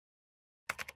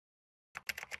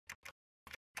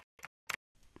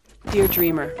Dear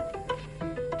Dreamer,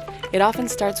 it often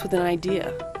starts with an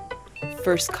idea.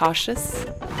 First cautious,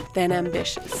 then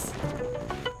ambitious.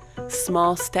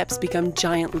 Small steps become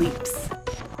giant leaps.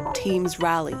 Teams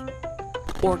rally.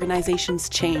 Organizations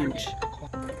change.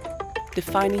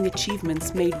 Defining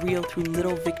achievements made real through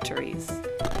little victories,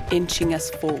 inching us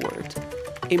forward,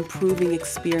 improving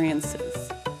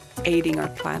experiences, aiding our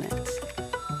planet.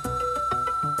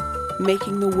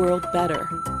 Making the world better,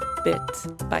 bit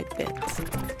by bit.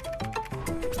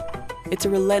 It's a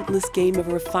relentless game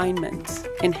of refinement,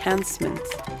 enhancement,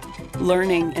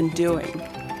 learning and doing.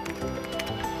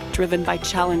 Driven by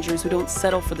challengers who don't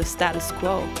settle for the status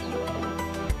quo.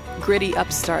 Gritty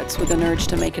upstarts with an urge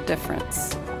to make a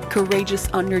difference. Courageous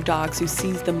underdogs who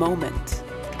seize the moment.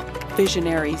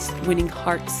 Visionaries winning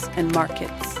hearts and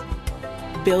markets.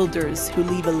 Builders who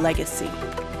leave a legacy.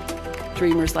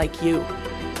 Dreamers like you,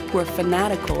 who are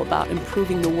fanatical about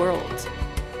improving the world.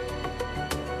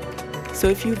 So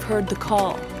if you've heard the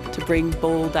call to bring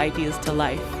bold ideas to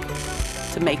life,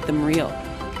 to make them real,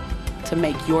 to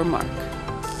make your mark,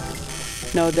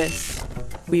 know this,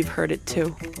 we've heard it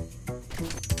too.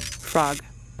 Frog,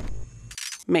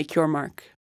 make your mark.